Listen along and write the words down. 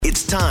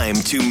It's time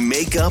to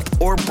make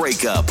up or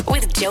break up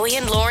with Joey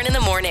and Lauren in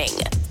the morning.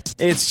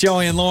 It's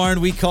Joey and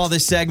Lauren. We call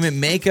this segment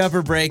Make Up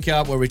or Break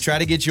Up, where we try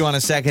to get you on a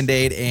second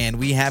date, and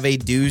we have a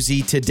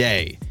doozy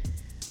today.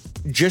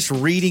 Just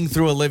reading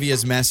through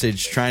Olivia's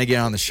message, trying to get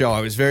on the show,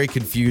 I was very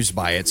confused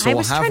by it. So I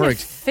was we'll have trying her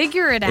to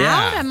figure it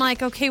out. I'm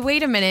like, okay,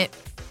 wait a minute.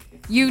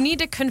 You need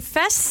to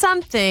confess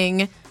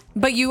something,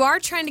 but you are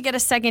trying to get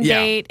a second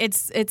date.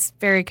 It's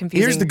very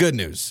confusing. Here's the good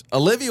news.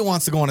 Olivia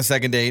wants to go on a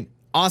second date.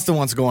 Austin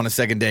wants to go on a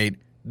second date.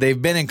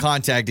 They've been in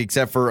contact,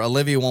 except for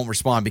Olivia won't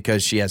respond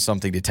because she has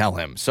something to tell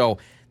him. So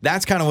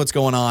that's kind of what's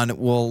going on.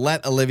 We'll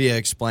let Olivia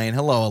explain.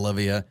 Hello,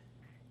 Olivia.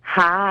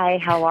 Hi,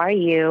 how are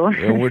you?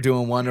 We're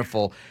doing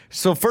wonderful.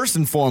 So first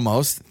and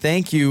foremost,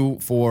 thank you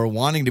for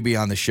wanting to be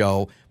on the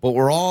show, but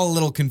we're all a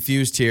little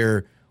confused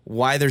here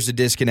why there's a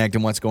disconnect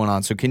and what's going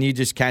on. So can you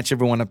just catch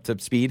everyone up to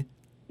speed?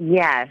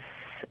 Yes.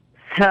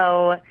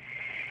 So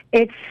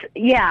it's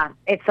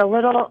a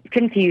little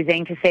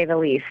confusing to say the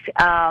least.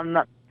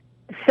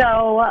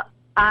 So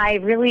I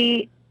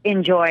really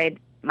enjoyed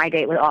my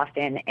date with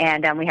Austin,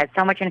 and we had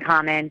so much in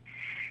common.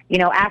 You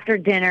know, after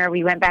dinner,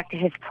 we went back to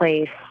his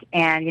place,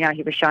 and, you know,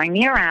 he was showing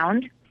me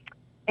around.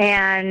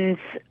 And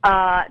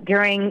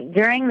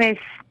during this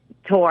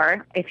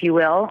tour, if you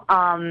will,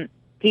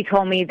 he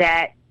told me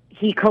that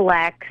he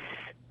collects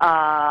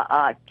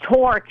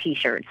tour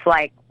T-shirts,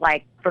 like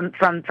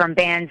from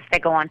bands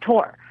that go on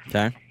tour.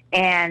 Okay.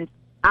 And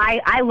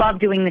I love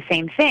doing the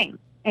same thing.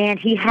 And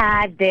he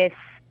had this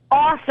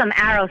awesome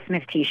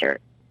Aerosmith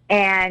T-shirt.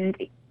 And,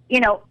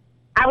 you know,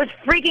 I was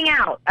freaking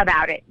out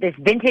about it, this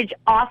vintage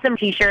awesome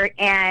T-shirt.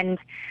 And,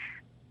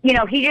 you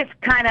know, he just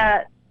kind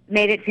of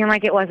made it seem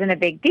like it wasn't a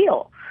big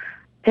deal,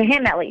 to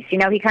him at least. You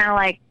know, he kind of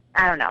like,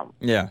 I don't know.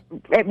 Yeah.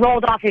 It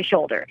rolled off his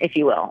shoulder, if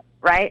you will,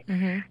 right?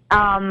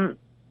 Mm-hmm.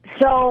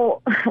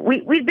 So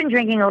we've been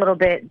drinking a little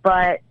bit,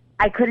 but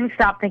I couldn't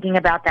stop thinking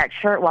about that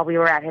shirt while we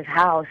were at his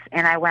house,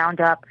 and I wound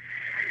up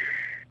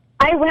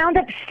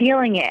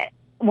stealing it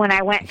when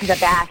I went to the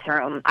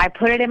bathroom. I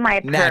put it in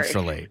my purse.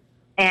 Naturally.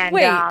 And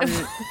Wait,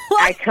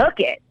 I took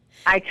it.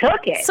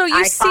 So you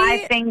I see,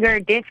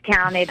 5-finger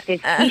discounted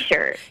this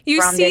T-shirt.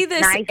 You from see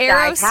this this nice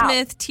guy's house.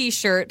 Aerosmith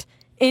T-shirt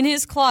in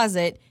his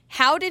closet.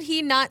 How did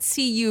he not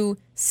see you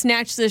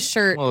snatch this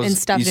shirt and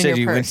stuff it in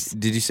your purse?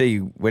 Did you say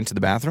you went to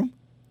the bathroom?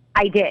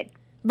 I did.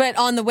 But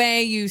on the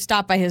way, you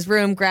stopped by his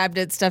room, grabbed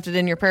it, stuffed it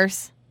in your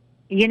purse?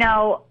 You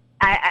know,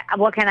 I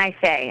what can I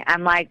say?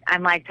 I'm like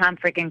Tom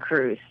freaking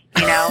Cruise,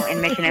 you know,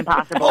 in Mission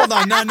Impossible. Hold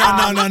on,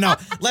 no.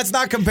 Let's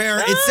not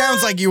compare. It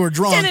sounds like you were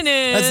drunk.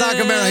 Let's not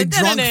compare a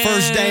drunk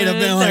first date of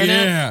being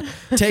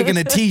like, taking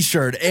a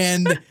T-shirt.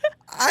 And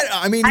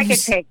I mean, I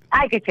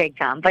could take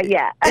Tom, but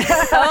yeah.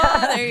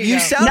 Oh, there you go.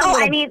 sound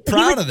a little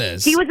proud of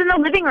this. He was in the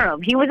living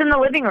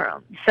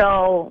room.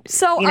 So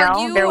you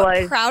know,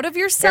 are you proud of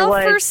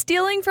yourself for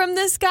stealing from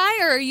this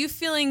guy, or are you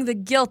feeling the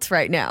guilt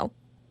right now?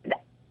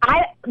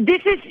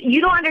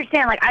 You don't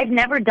understand. Like, I've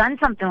never done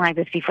something like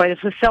this before.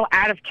 This was so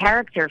out of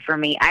character for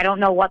me. I don't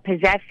know what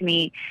possessed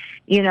me,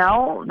 you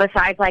know,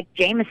 besides like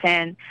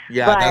Jameson.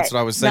 Yeah, but that's what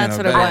I was saying. That's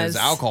what it was. It was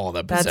alcohol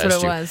that possessed you.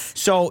 That's what it was.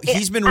 So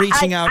he's been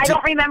reaching out. I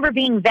don't remember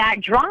being that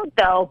drunk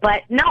though.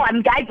 But no,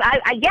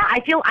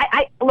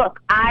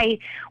 look, I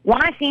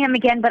want to see him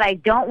again, but I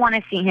don't want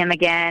to see him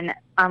again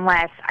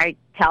unless I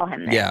tell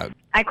him this. Yeah.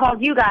 I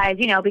called you guys,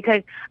 you know,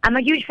 because I'm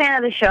a huge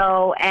fan of the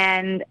show,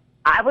 and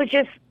I was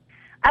just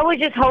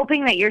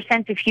hoping that your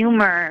sense of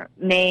humor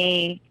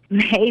may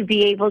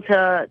be able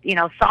to, you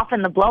know,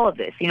 soften the blow of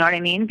this. You know what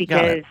I mean?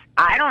 Because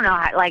I don't know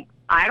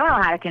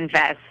how to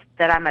confess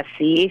that I'm a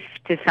thief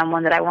to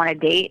someone that I want to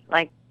date.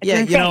 Like, it's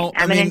insane. You know,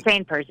 I'm an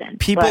insane person.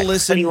 People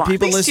listen to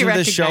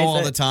the show all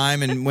it. the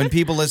time, and when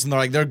people listen,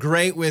 they're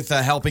great with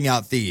helping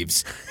out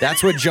thieves.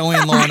 That's what Joey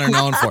and Lauren are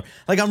known for.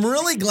 Like, I'm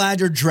really glad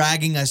you're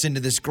dragging us into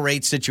this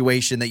great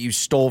situation that you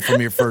stole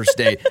from your first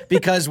date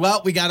because,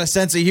 well, we got a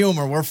sense of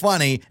humor. We're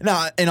funny.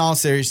 Now, in all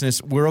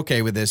seriousness, we're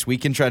okay with this. We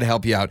can try to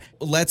help you out.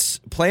 Let's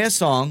play a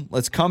song.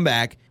 Let's come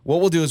back. What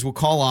we'll do is we'll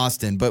call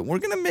Austin, but we're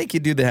going to make you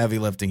do the heavy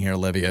lifting here,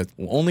 Olivia.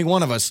 Only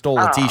one of us stole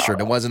a T-shirt.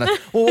 It wasn't a...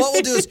 Well, what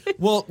we'll do is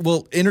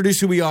we'll introduce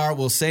who we are.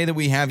 We'll say that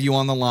we have you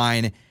on the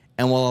line,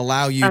 and we'll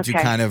allow you to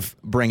kind of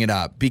bring it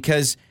up.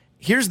 Because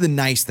here's the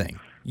nice thing.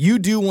 You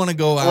do want to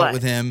go out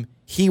with him.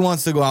 He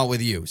wants to go out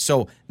with you.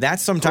 So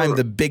that's sometimes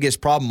the biggest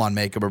problem on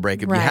Make Up or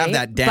Break Up. Right. You have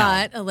that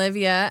down. But,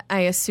 Olivia,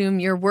 I assume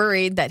you're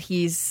worried that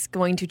he's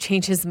going to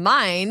change his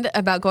mind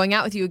about going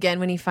out with you again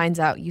when he finds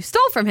out you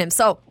stole from him.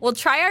 So we'll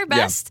try our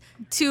best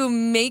to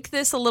make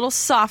this a little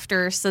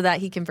softer so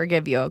that he can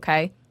forgive you,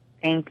 okay?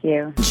 Thank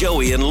you.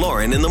 Joey and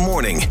Lauren in the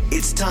morning.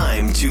 It's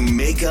time to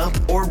make up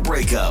or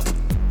break up.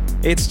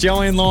 It's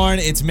Joey and Lauren.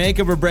 It's Make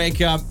Up or Break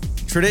Up.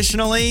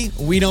 Traditionally,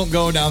 we don't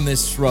go down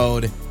this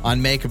road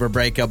on Make Up or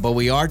Break Up, but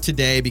we are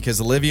today because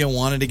Olivia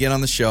wanted to get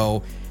on the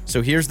show.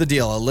 So here's the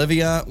deal.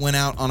 Olivia went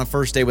out on a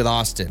first date with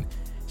Austin.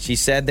 She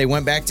said they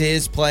went back to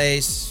his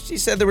place. She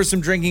said there was some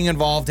drinking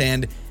involved,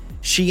 and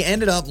she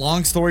ended up,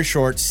 long story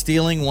short,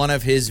 stealing one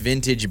of his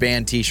vintage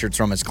band T-shirts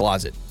from his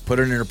closet. Put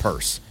it in her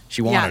purse.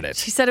 She wanted it.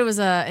 She said it was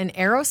an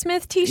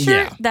Aerosmith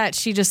t-shirt that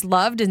she just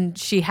loved and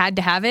she had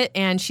to have it.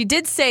 And she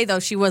did say, though,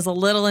 she was a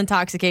little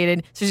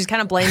intoxicated. So she's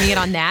kind of blaming it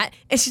on that.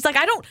 And she's like,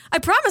 I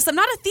promise I'm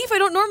not a thief. I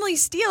don't normally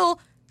steal.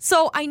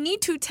 So I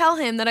need to tell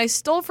him that I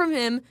stole from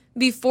him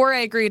before I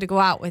agree to go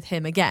out with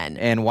him again.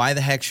 And why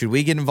the heck should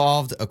we get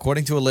involved?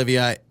 According to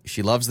Olivia,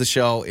 she loves the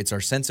show. It's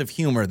our sense of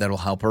humor that'll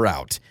help her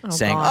out.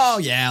 Saying, gosh. oh,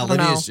 yeah, I don't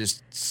Olivia's know.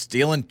 just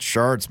stealing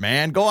shirts,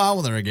 man. Go out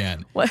with her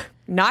again. What?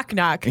 Knock,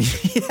 knock.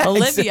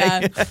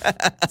 Olivia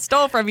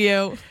stole from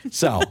you.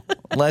 So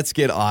let's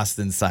get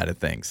Austin's side of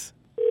things.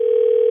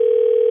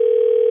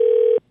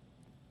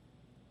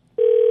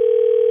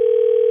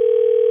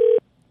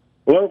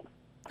 Hello?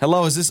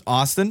 Hello, is this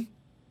Austin?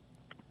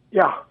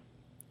 Yeah.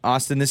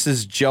 Austin, this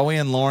is Joey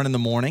and Lauren in the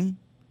morning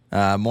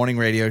morning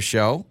radio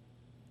show.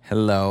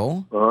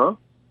 Hello. Uh-huh.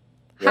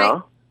 Yeah.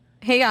 Hi.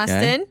 Hey,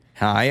 Austin. Okay.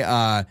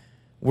 Hi.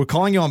 We're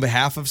calling you on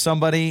behalf of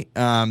somebody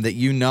that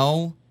you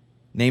know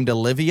named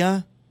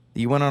Olivia that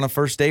you went on a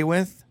first date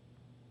with.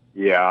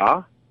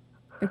 Yeah.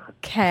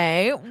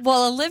 Okay.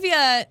 Well,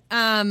 Olivia,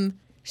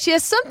 she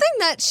has something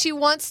that she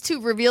wants to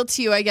reveal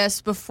to you, I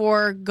guess,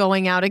 before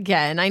going out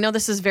again. I know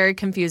this is very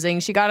confusing.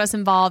 She got us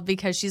involved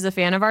because she's a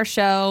fan of our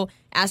show,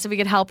 asked if we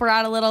could help her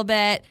out a little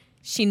bit.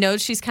 She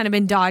knows she's kind of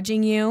been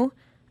dodging you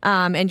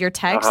and your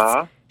texts.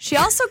 Uh-huh. She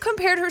also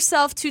compared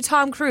herself to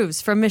Tom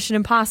Cruise from Mission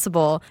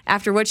Impossible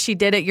after what she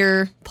did at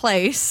your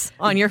place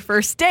on your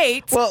first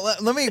date. Well,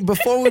 let me,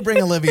 before we bring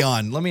Olivia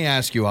on, let me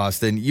ask you,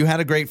 Austin, you had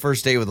a great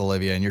first date with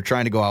Olivia and you're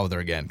trying to go out with her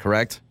again,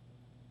 correct?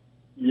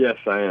 Yes,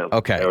 I am.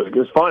 Okay. It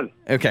was fun.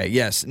 Okay,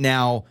 yes.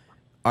 Now,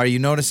 are you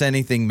notice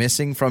anything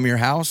missing from your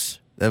house?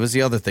 That was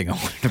the other thing I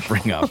wanted to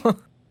bring up.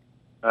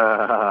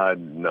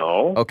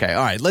 No. Okay,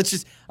 all right.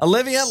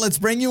 Olivia, let's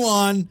bring you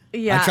on.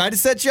 Yeah. I tried to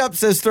set you up,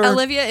 sister.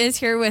 Olivia is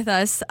here with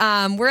us.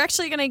 We're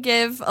actually going to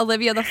give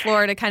Olivia the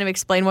floor to kind of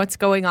explain what's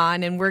going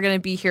on, and we're going to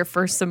be here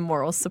for some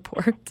moral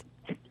support.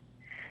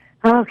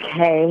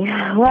 Okay.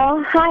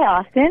 Well, hi,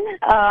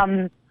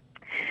 Austin.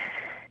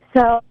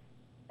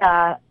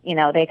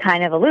 They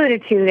kind of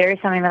alluded to there is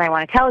something that I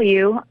want to tell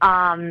you.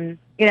 I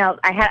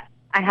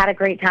had a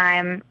great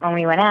time when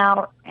we went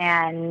out,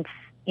 and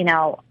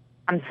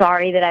I'm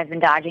sorry that I've been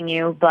dodging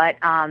you, but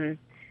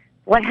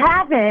what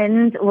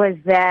happened was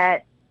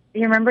that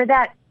you remember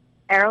that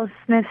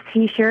Aerosmith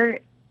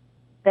T-shirt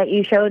that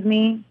you showed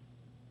me?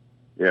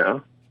 Yeah.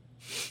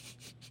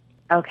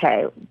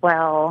 Okay.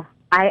 Well,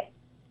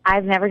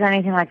 I've never done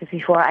anything like this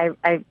before.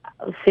 I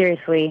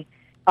seriously.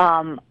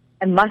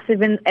 It must have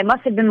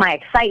been my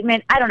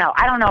excitement. I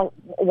don't know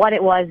what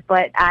it was,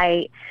 but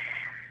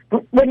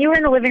when you were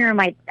in the living room,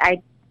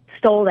 I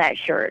stole that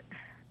shirt,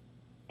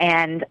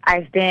 and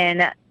I've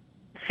been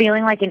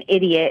feeling like an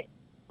idiot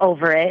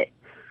over it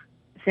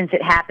since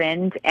it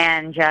happened,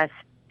 and just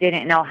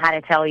didn't know how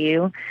to tell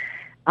you.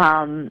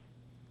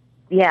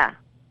 Yeah,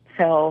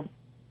 so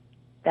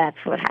that's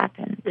what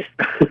happened.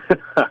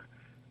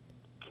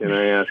 Can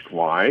I ask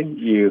why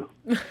you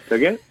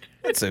took it?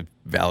 That's a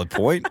valid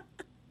point.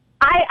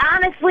 I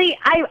honestly,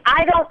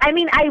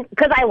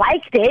 because I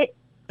liked it,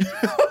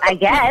 I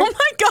guess. Oh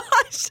my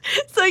gosh!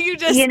 So you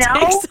just You know?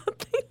 take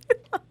something.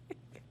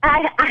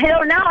 I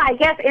don't know. I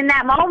guess in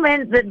that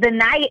moment, the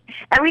night,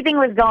 everything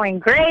was going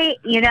great,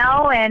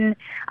 and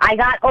I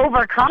got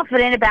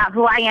overconfident about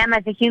who I am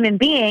as a human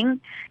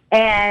being,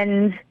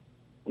 and,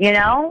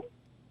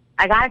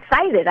 I got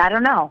excited. I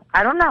don't know.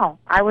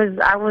 I was,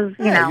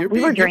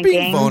 we were drinking. You're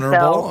being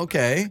vulnerable. So.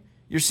 Okay.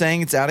 You're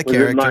saying it's out of Was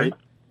character. it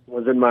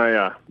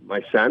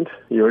my scent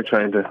you were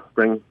trying to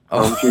bring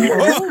home to you?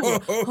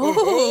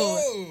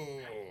 Oh.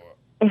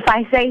 If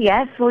I say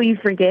yes, will you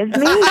forgive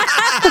me?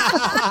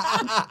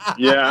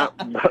 Yeah,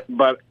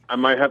 but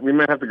we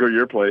might have to go to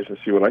your place and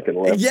see what I can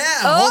lift. Yeah,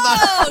 hold on.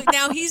 Oh,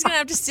 now he's going to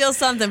have to steal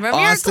something from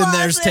Austin your closet.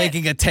 there's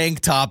taking a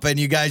tank top, and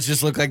you guys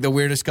just look like the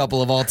weirdest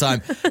couple of all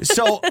time.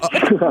 So,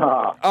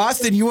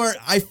 Austin,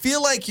 I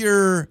feel like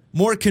you're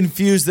more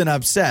confused than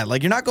upset.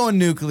 Like, you're not going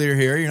nuclear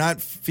here. You're not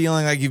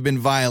feeling like you've been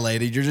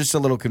violated. You're just a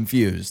little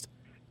confused.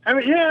 I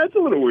mean, yeah, it's a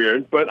little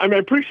weird, but I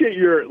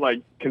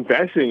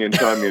confessing and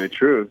telling me the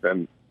truth.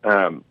 And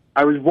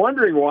I was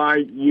wondering why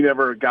you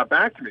never got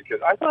back to me, because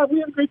I thought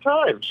we had a great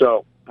time.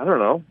 So I don't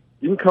know.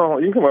 You can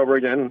come over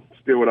again and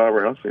steal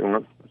whatever else you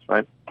want. That's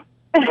fine.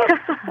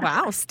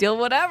 Wow, steal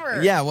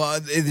whatever. Yeah,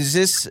 well, is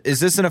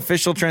this an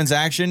official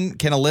transaction?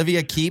 Can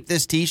Olivia keep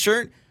this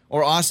T-shirt,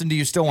 or Austin, do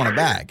you still want it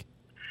back?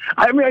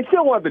 I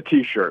still want the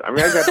T-shirt. I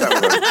got that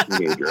when I was a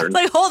teenager. It's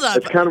like, hold up.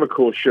 It's kind of a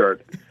cool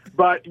shirt.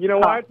 But you know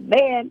what?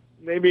 Man.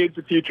 Maybe it's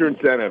a future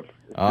incentive.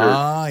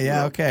 Oh,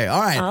 yeah, okay.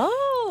 All right. Oh.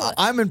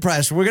 I'm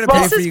impressed. We're going to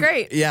pay this for is you.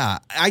 great. Yeah.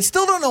 I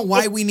still don't know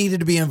why we needed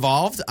to be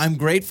involved. I'm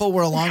grateful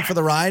we're along for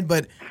the ride,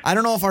 but I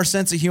don't know if our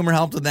sense of humor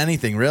helped with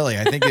anything, really.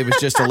 I think it was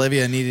just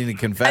Olivia needing to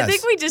confess. I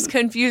think we just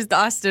confused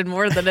Austin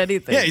more than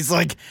anything. Yeah, he's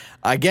like,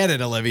 I get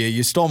it, Olivia.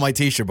 You stole my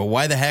T-shirt, but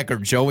why the heck are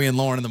Joey and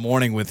Lauren in the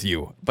morning with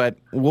you? But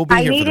we'll be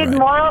here for the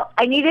ride.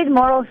 I needed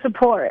moral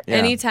support. Yeah.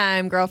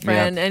 Anytime,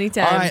 girlfriend. Yeah.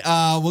 Anytime.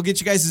 All right, we'll get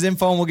you guys'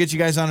 info, and we'll get you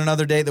guys on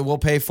another date that we'll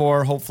pay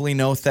for. Hopefully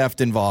no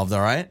theft involved, all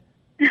right?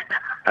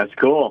 That's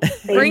cool.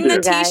 Bring the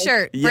guys.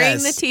 t-shirt. Yes.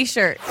 Bring the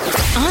t-shirt.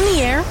 On the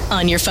air,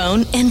 on your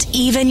phone, and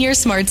even your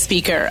smart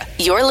speaker.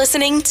 You're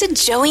listening to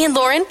Joey and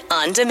Lauren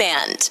on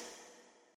demand.